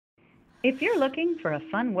If you're looking for a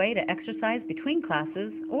fun way to exercise between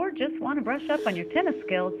classes or just want to brush up on your tennis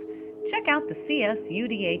skills, check out the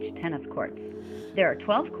CSUDH tennis courts. There are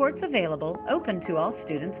 12 courts available, open to all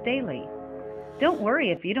students daily. Don't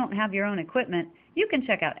worry if you don't have your own equipment. You can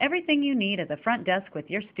check out everything you need at the front desk with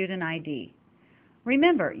your student ID.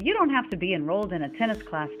 Remember, you don't have to be enrolled in a tennis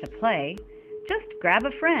class to play. Just grab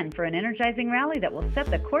a friend for an energizing rally that will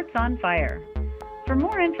set the courts on fire. For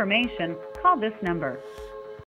more information, call this number